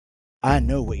I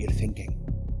know what you're thinking.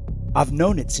 I've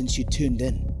known it since you tuned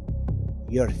in.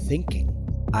 You're thinking,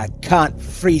 I can't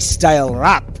freestyle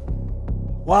rap.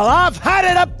 Well, I've had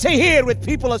it up to here with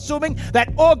people assuming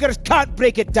that ogres can't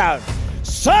break it down.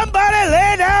 Somebody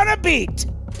lay down a beat.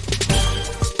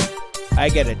 I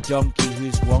get a donkey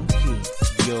who's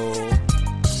wonky, yo.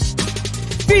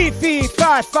 Fee, fee,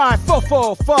 fi, fi, fo,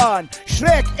 fo, fun.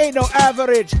 Shrek ain't no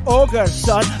average ogre,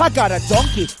 son. I got a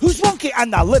donkey who's wonky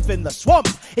and I live in the swamp.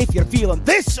 If you're feeling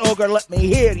this, ogre, let me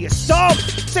hear you stomp.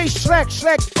 Say Shrek,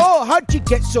 Shrek, oh, how'd you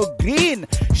get so green?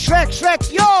 Shrek,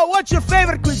 Shrek, yo, what's your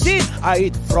favorite cuisine? I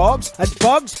eat frogs and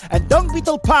bugs and dung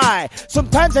beetle pie.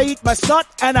 Sometimes I eat my snot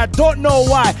and I don't know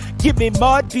why. Give me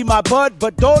mud, be my bud,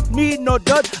 but don't mean no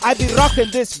dud. I be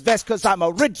rocking this vest cause I'm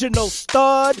original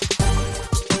stud.